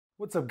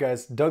What's up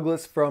guys,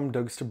 Douglas from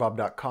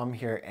Dougsterbob.com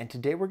here, and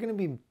today we're going to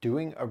be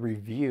doing a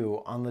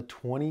review on the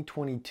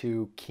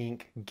 2022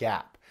 Kink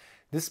Gap.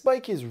 This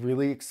bike is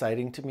really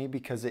exciting to me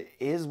because it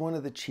is one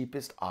of the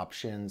cheapest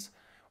options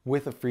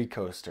with a free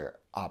coaster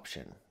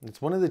option.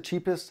 It's one of the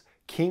cheapest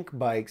Kink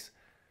bikes.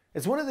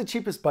 It's one of the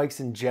cheapest bikes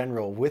in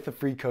general with a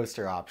free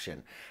coaster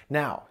option.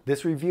 Now,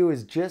 this review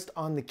is just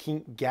on the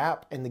Kink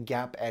Gap and the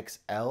Gap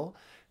XL.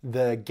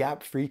 The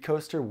Gap free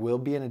coaster will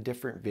be in a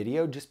different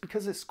video just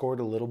because it scored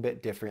a little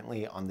bit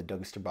differently on the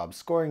Dougsterbob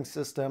scoring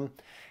system.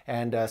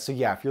 And so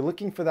yeah, if you're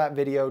looking for that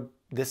video,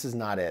 this is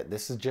not it.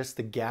 This is just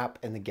the Gap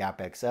and the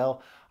Gap XL.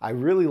 I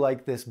really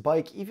like this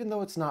bike, even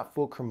though it's not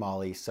full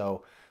chromoly.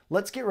 So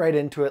let's get right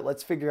into it.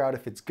 Let's figure out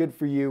if it's good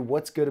for you,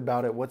 what's good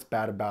about it, what's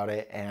bad about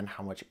it, and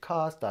how much it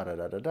costs,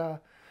 We're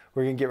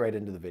gonna get right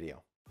into the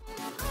video.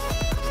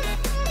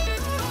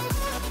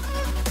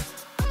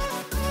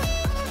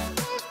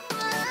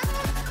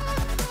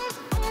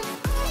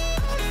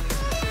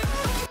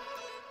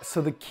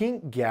 So the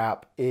Kink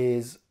Gap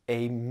is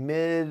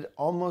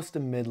almost a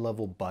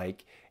mid-level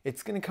bike.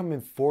 It's gonna come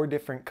in 4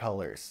 different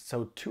colors.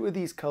 So 2 of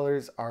these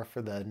colors are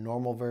for the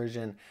normal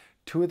version,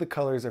 2 of the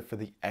colors are for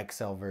the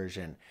XL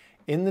version.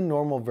 In the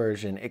normal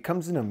version, it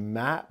comes in a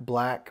matte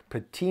black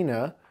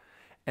patina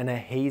and a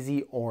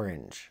hazy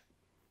orange.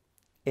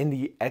 In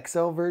the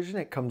XL version,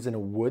 it comes in a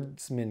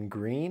woodsman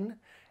green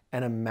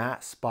and a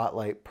matte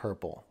spotlight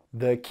purple.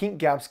 The Kink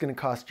Gap's gonna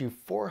cost you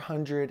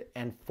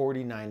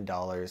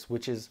 $449,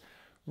 which is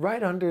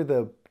right under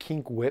the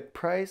Kink Whip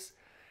price.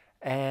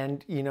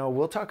 And you know,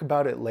 we'll talk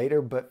about it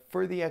later, but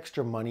for the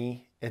extra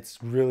money,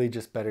 it's really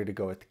just better to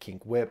go with the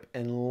Kink Whip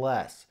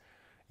unless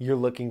you're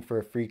looking for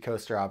a free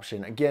coaster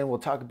option. Again, we'll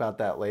talk about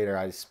that later.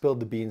 I spilled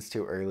the beans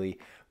too early,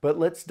 but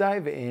let's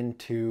dive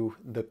into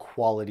the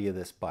quality of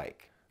this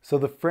bike. So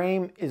the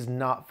frame is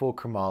not full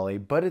chromoly,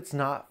 but it's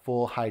not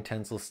full high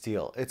tensile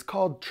steel. It's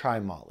called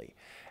tri-moly.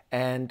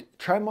 And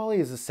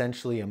tri-moly is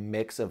essentially a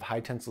mix of high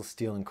tensile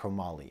steel and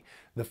chromoly.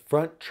 The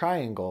front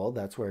triangle,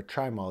 that's where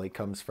tri-moly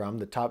comes from,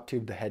 the top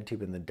tube, the head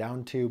tube, and the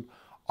down tube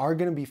are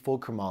gonna be full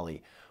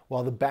chromoly,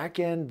 while the back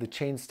end, the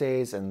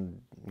chainstays,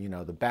 and you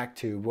know, the back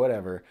tube,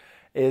 whatever,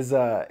 is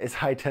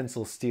high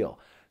tensile steel.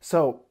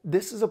 So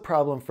this is a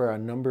problem for a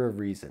number of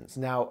reasons.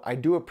 Now, I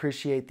do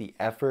appreciate the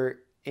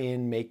effort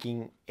in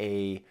making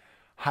a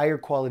higher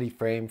quality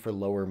frame for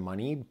lower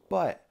money,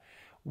 but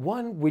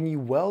one, when you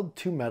weld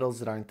 2 metals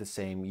that aren't the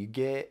same, you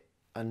get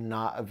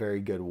not a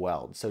very good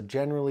weld. So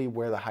generally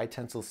where the high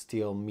tensile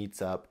steel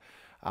meets up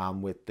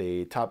with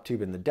the top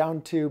tube and the down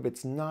tube,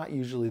 it's not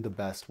usually the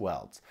best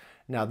welds.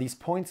 Now these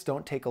points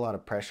don't take a lot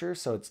of pressure,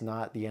 so it's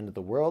not the end of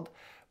the world.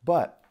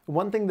 But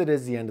one thing that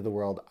is the end of the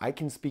world, I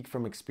can speak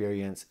from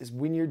experience, is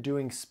when you're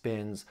doing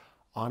spins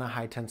on a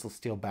high tensile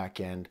steel back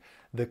end,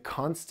 the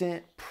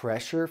constant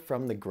pressure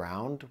from the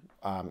ground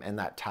and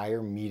that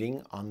tire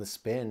meeting on the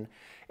spin,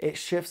 it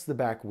shifts the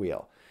back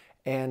wheel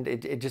and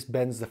it just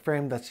bends the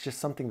frame. That's just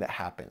something that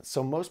happens.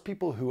 So most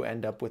people who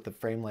end up with a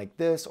frame like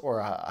this or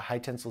a high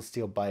tensile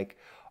steel bike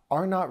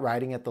are not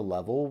riding at the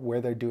level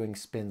where they're doing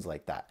spins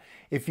like that.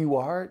 If you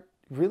are,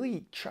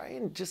 really try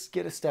and just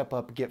get a step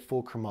up, get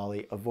full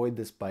chromoly, avoid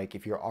this bike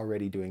if you're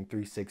already doing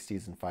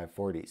 360s and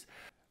 540s.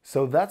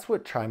 So that's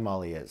what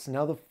tri-moly is.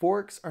 Now the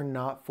forks are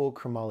not full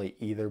chromoly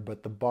either,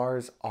 but the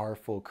bars are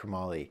full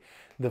chromoly.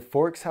 The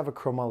forks have a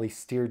chromoly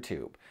steer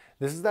tube.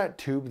 This is that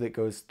tube that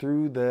goes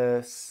through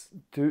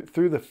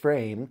the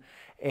frame,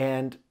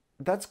 and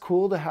that's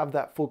cool to have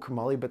that full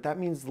chromoly, but that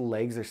means the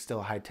legs are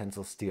still high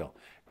tensile steel.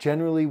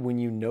 Generally, when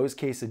you nose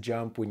case a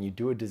jump, when you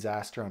do a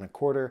disaster on a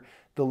quarter,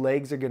 the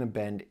legs are gonna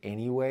bend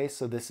anyway,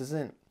 so this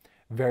isn't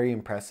very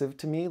impressive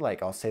to me.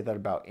 Like, I'll say that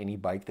about any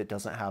bike that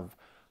doesn't have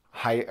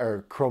high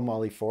or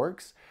chromoly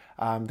forks.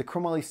 The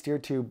chromoly steer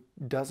tube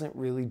doesn't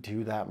really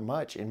do that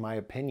much in my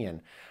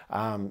opinion.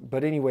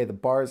 But anyway, the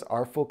bars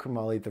are full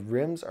chromoly, the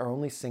rims are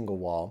only single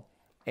wall,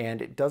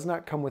 and it does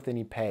not come with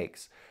any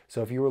pegs.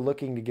 So if you were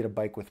looking to get a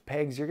bike with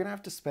pegs, you're gonna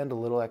have to spend a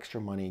little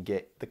extra money,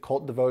 get the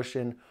Cult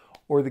Devotion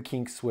or the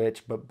Kink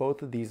Switch, but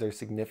both of these are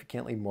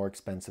significantly more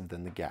expensive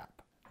than the Gap.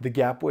 The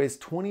Gap weighs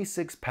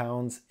 26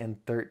 pounds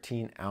and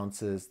 13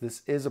 ounces.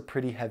 This is a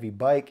pretty heavy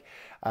bike.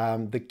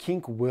 The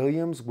Kink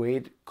Williams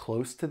weighed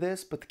close to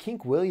this, but the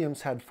Kink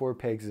Williams had 4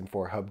 pegs and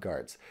 4 hub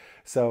guards.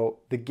 So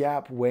the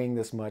Gap weighing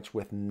this much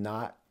with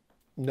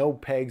no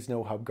pegs,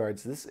 no hub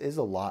guards, this is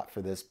a lot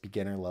for this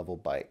beginner level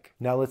bike.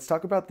 Now let's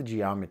talk about the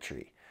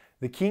geometry.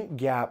 The Kink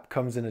Gap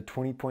comes in a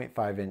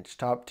 20.5 inch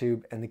top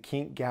tube, and the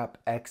Kink Gap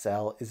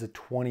XL is a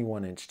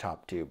 21 inch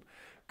top tube.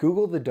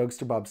 Google the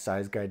Dougsterbob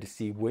size guide to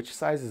see which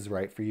size is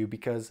right for you,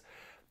 because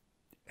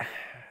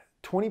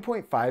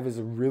 20.5 is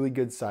a really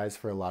good size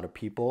for a lot of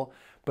people,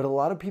 but a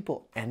lot of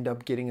people end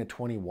up getting a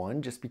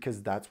 21 just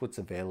because that's what's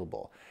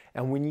available.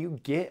 And when you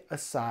get a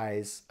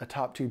size, a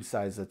top tube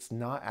size that's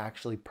not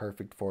actually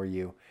perfect for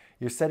you,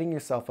 you're setting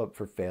yourself up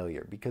for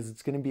failure, because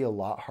it's going to be a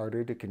lot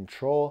harder to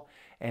control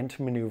and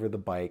to maneuver the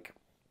bike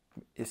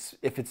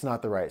if it's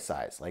not the right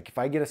size. Like if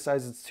I get a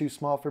size that's too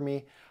small for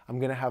me, I'm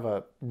gonna have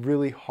a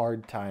really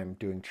hard time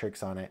doing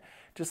tricks on it,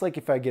 just like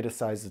if I get a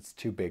size that's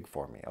too big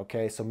for me,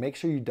 okay? So make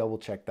sure you double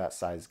check that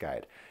size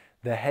guide.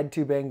 The head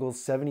tube angle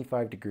is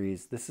 75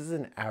 degrees. This is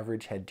an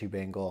average head tube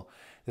angle.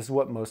 This is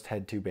what most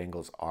head tube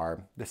angles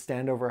are. The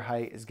standover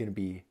height is gonna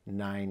be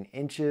 9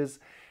 inches,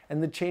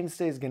 and the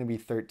chainstay is gonna be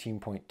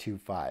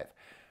 13.25.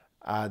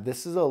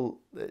 This is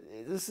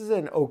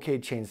an okay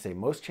chainstay.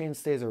 Most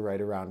chainstays are right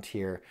around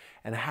here,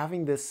 and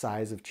having this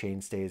size of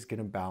chainstay is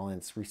gonna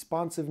balance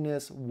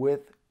responsiveness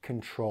with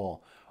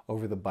control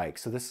over the bike.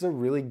 So this is a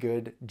really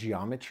good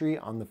geometry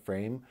on the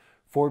frame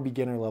for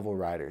beginner level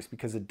riders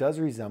because it does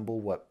resemble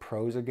what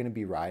pros are going to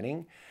be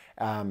riding.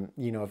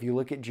 You know, if you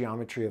look at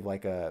geometry of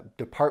like a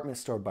department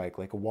store bike,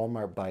 like a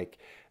Walmart bike,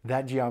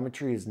 that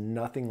geometry is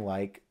nothing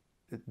like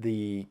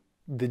the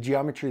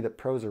geometry that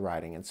pros are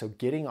riding. And so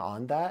getting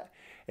on that,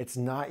 it's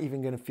not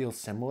even going to feel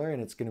similar,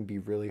 and it's going to be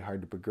really hard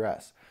to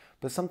progress.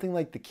 But something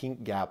like the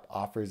Kink Gap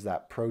offers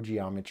that pro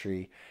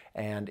geometry,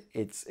 and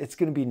it's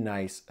going to be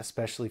nice,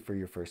 especially for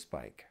your first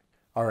bike.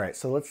 All right,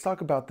 so let's talk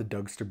about the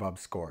Dougsterbob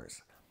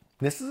scores.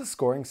 This is a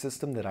scoring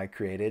system that I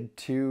created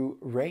to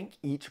rank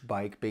each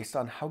bike based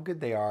on how good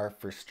they are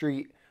for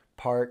street,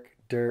 park,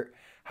 dirt,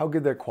 how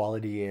good their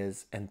quality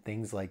is, and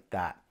things like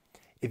that.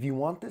 If you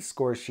want this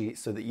score sheet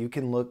so that you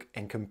can look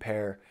and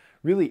compare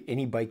really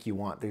any bike you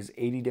want, there's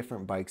 80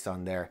 different bikes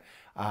on there.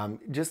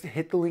 Just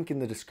hit the link in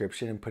the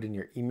description and put in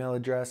your email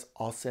address.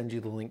 I'll send you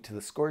the link to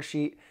the score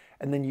sheet,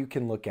 and then you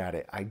can look at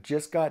it. I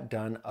just got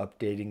done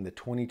updating the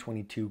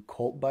 2022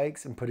 Colt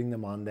bikes and putting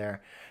them on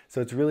there.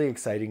 So it's really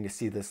exciting to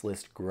see this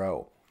list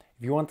grow.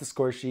 If you want the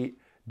score sheet,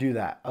 do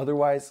that.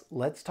 Otherwise,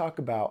 let's talk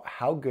about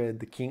how good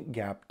the Kink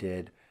Gap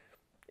did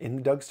in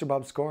the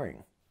Dougsterbob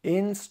scoring.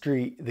 In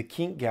street, the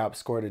Kink Gap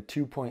scored a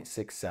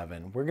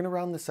 2.67. We're gonna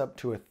round this up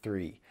to a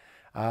 3.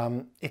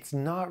 It's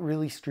not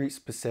really street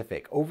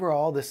specific.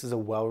 Overall, this is a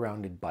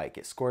well-rounded bike.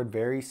 It scored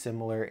very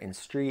similar in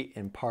street,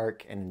 in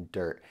park, and in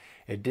dirt.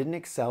 It didn't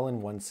excel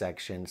in one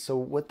section. So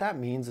what that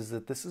means is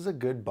that this is a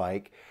good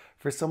bike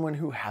for someone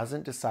who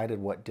hasn't decided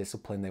what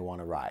discipline they want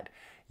to ride.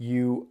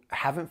 You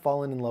haven't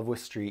fallen in love with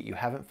street, you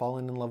haven't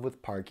fallen in love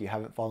with park, you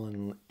haven't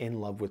fallen in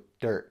love with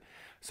dirt.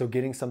 So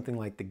getting something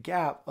like the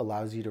Gap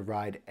allows you to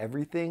ride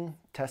everything,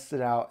 test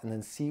it out, and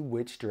then see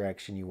which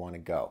direction you want to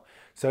go.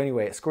 So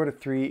anyway, it scored a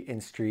 3 in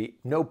street,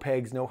 no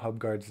pegs, no hub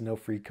guards, no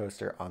free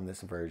coaster on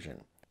this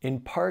version.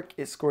 In park,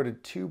 it scored a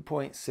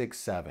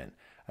 2.67.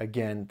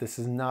 Again, this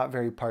is not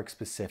very park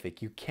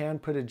specific. You can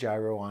put a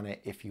gyro on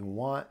it if you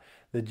want.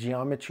 The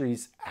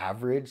geometry's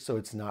average, so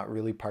it's not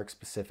really park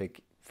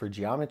specific for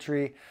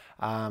geometry.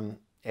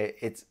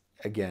 It's,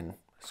 again,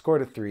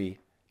 scored a 3,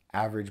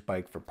 average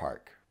bike for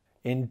park.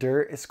 In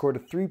dirt, it scored a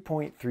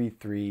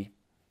 3.33.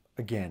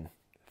 Again,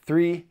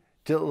 3,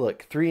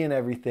 look, 3 in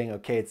everything.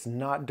 Okay, it's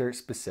not dirt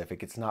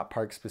specific, it's not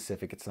park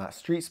specific, it's not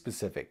street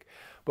specific.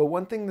 But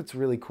one thing that's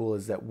really cool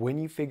is that when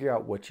you figure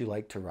out what you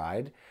like to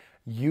ride,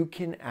 you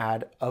can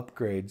add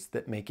upgrades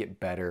that make it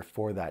better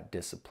for that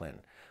discipline.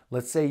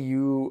 Let's say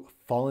you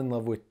fall in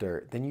love with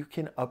dirt, then you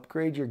can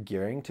upgrade your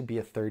gearing to be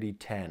a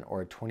 30-10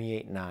 or a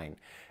 28-9,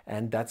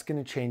 and that's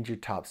going to change your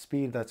top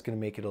speed. That's going to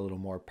make it a little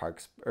more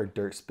park or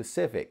dirt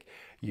specific.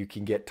 You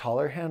can get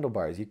taller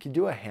handlebars. You can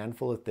do a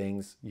handful of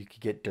things. You could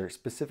get dirt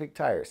specific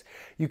tires.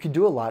 You can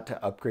do a lot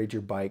to upgrade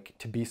your bike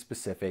to be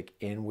specific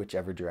in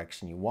whichever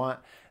direction you want.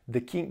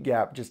 The Kink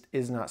Gap just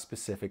is not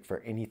specific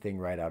for anything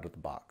right out of the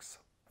box.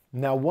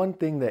 Now, one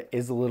thing that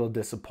is a little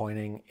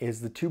disappointing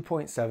is the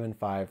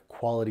 2.75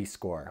 quality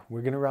score.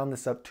 We're going to round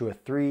this up to a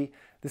 3.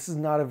 This is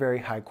not a very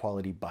high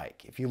quality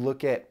bike. If you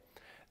look at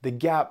the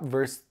Gap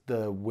versus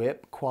the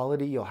Whip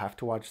quality, you'll have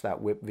to watch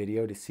that Whip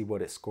video to see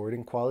what it scored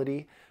in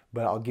quality.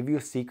 But I'll give you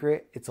a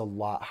secret, it's a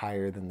lot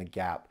higher than the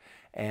Gap,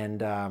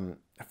 and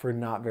for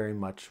not very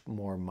much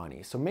more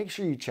money. So make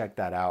sure you check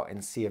that out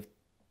and see if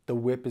the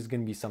Whip is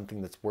going to be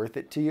something that's worth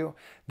it to you.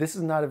 This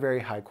is not a very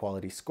high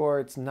quality score.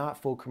 It's not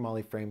full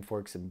chromoly frame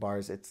forks and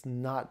bars. It's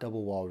not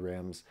double wall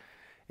rims.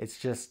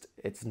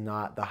 It's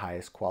not the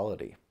highest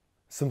quality.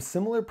 Some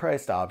similar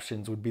priced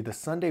options would be the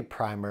Sunday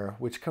Primer,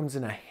 which comes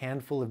in a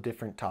handful of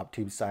different top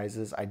tube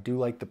sizes. I do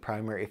like the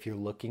Primer if you're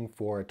looking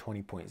for a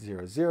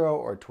 20.00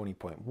 or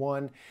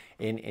 20.1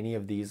 in any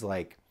of these,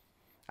 like,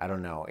 I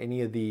don't know,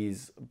 any of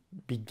these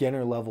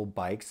beginner level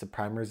bikes. The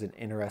Primer is an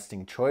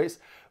interesting choice,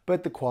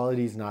 but the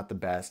quality is not the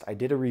best. I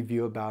did a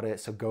review about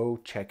it, so go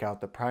check out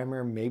the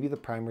Primer. Maybe the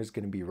Primer is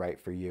going to be right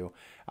for you.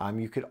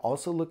 You could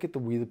also look at the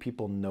We the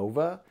People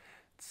Nova.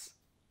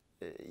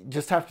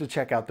 Just have to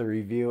check out the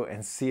review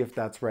and see if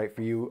that's right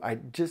for you. I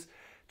just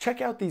check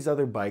out these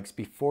other bikes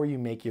before you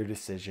make your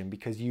decision,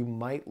 because you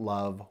might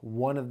love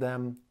one of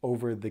them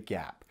over the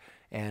Gap.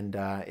 And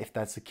if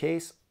that's the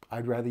case,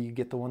 I'd rather you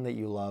get the one that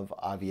you love,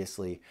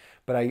 obviously.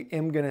 But I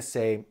am going to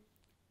say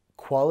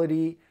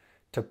quality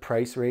to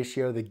price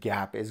ratio, the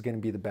Gap is going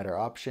to be the better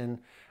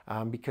option,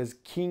 because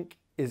Kink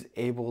is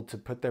able to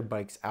put their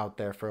bikes out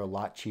there for a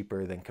lot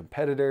cheaper than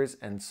competitors.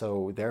 And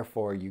so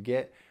therefore you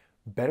get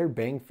better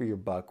bang for your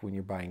buck when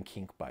you're buying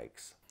Kink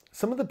bikes.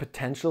 Some of the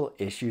potential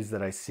issues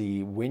that I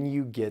see when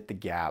you get the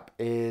Gap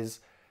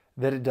is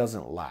that it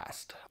doesn't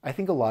last. I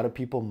think a lot of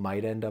people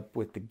might end up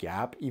with the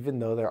Gap even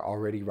though they're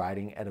already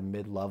riding at a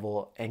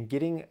mid-level, and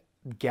getting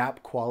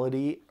Gap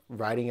quality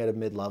riding at a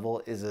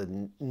mid-level is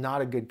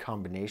not a good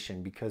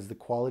combination because the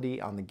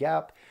quality on the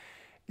Gap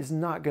is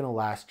not going to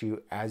last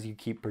you as you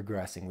keep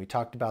progressing. We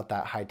talked about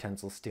that high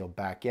tensile steel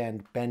back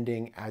end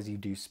bending as you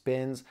do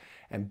spins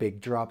and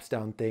big drops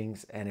down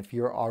things, and if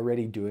you're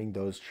already doing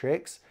those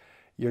tricks,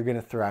 you're going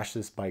to thrash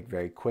this bike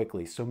very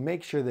quickly. So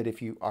make sure that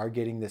if you are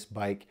getting this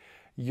bike,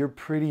 you're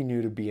pretty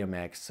new to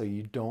BMX, so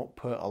you don't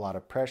put a lot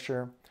of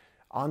pressure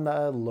on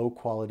the low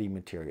quality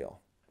material.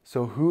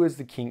 So who is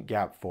the Kink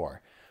Gap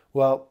for?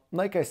 Well,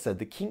 like I said,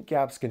 the Kink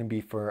Gap's going to be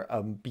for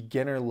a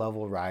beginner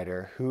level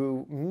rider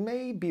who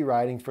may be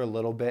riding for a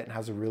little bit and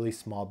has a really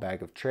small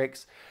bag of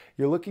tricks.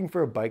 You're looking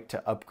for a bike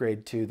to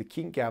upgrade to. The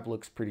Kink Gap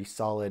looks pretty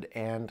solid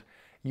and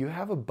you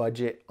have a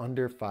budget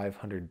under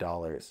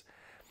 $500.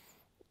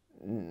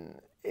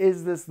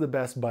 Is this the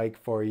best bike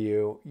for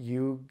you?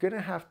 You're gonna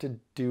have to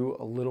do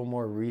a little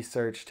more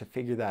research to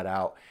figure that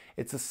out.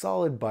 It's a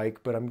solid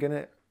bike, but I'm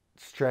gonna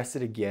stress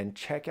it again.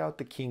 Check out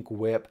the Kink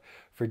Whip.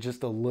 For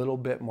just a little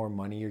bit more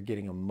money, you're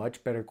getting a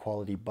much better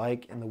quality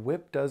bike, and the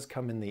Whip does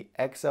come in the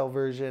XL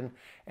version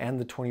and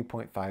the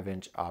 20.5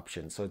 inch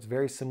option. So it's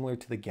very similar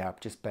to the Gap,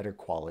 just better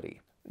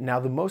quality. Now,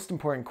 the most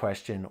important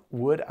question,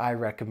 would I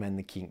recommend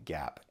the Kink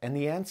Gap? And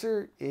the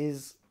answer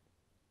is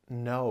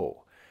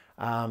no.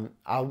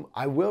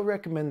 I will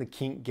recommend the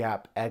Kink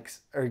Gap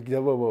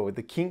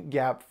the Kink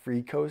Gap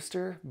Free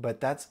Coaster, but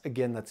that's a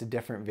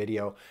different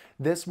video.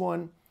 This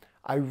one,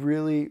 I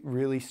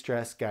really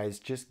stress, guys,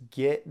 just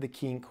get the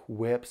Kink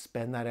Whip,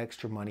 spend that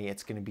extra money.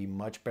 It's going to be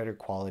much better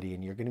quality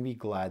and you're going to be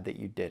glad that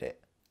you did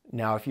it.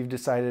 Now, if you've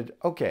decided,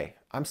 okay,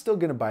 I'm still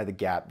going to buy the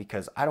Gap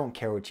because I don't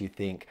care what you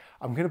think,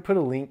 I'm going to put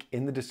a link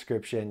in the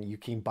description. You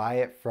can buy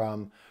it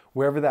from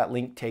wherever that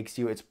link takes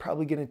you. It's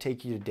probably going to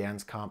take you to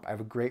Dan's Comp. I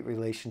have a great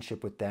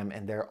relationship with them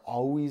and they're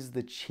always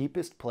the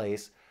cheapest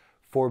place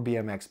for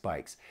BMX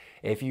bikes.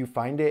 If you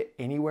find it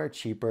anywhere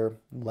cheaper,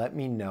 let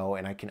me know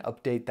and I can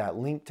update that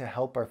link to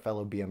help our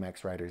fellow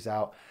BMX riders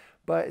out,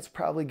 but it's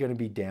probably going to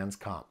be Dan's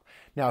Comp.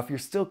 Now, if you're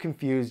still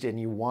confused and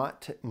you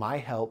want my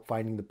help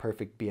finding the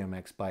perfect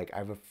BMX bike, I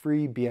have a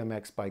free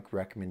BMX bike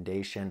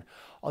recommendation.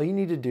 All you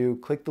need to do,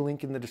 click the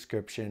link in the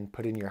description,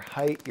 put in your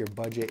height, your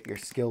budget, your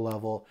skill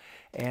level,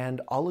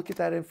 and I'll look at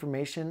that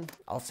information.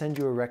 I'll send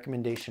you a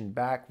recommendation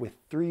back with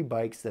 3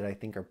 bikes that I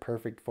think are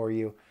perfect for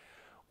you.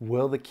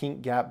 Will the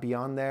Kink Gap be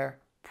on there?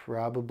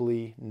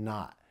 Probably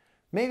not.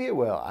 Maybe it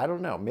will, I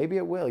don't know, maybe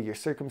it will. Your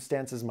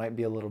circumstances might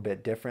be a little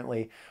bit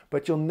differently,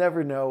 but you'll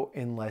never know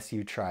unless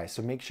you try.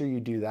 So make sure you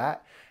do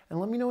that and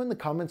let me know in the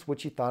comments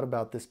what you thought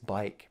about this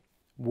bike.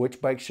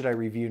 Which bike should I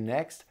review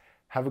next?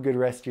 Have a good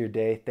rest of your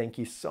day. Thank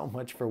you so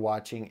much for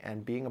watching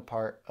and being a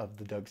part of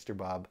the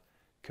Dougsterbob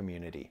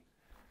community.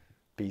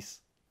 Peace.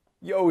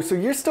 Yo, so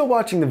you're still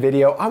watching the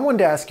video. I wanted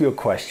to ask you a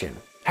question.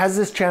 Has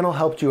this channel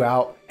helped you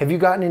out? Have you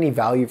gotten any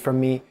value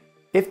from me?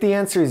 If the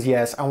answer is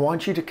yes, I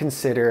want you to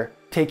consider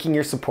taking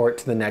your support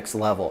to the next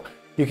level.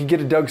 You could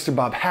get a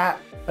Dougsterbob hat,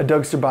 a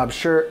Dougsterbob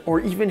shirt, or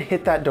even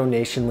hit that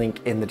donation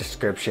link in the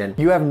description.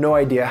 You have no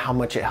idea how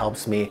much it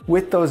helps me.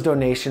 With those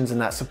donations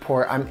and that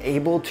support, I'm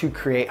able to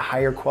create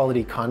higher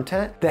quality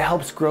content that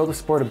helps grow the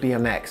sport of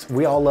BMX.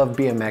 We all love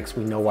BMX,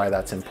 we know why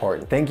that's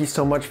important. Thank you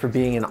so much for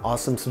being an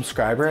awesome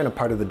subscriber and a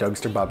part of the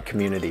Dougsterbob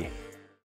community.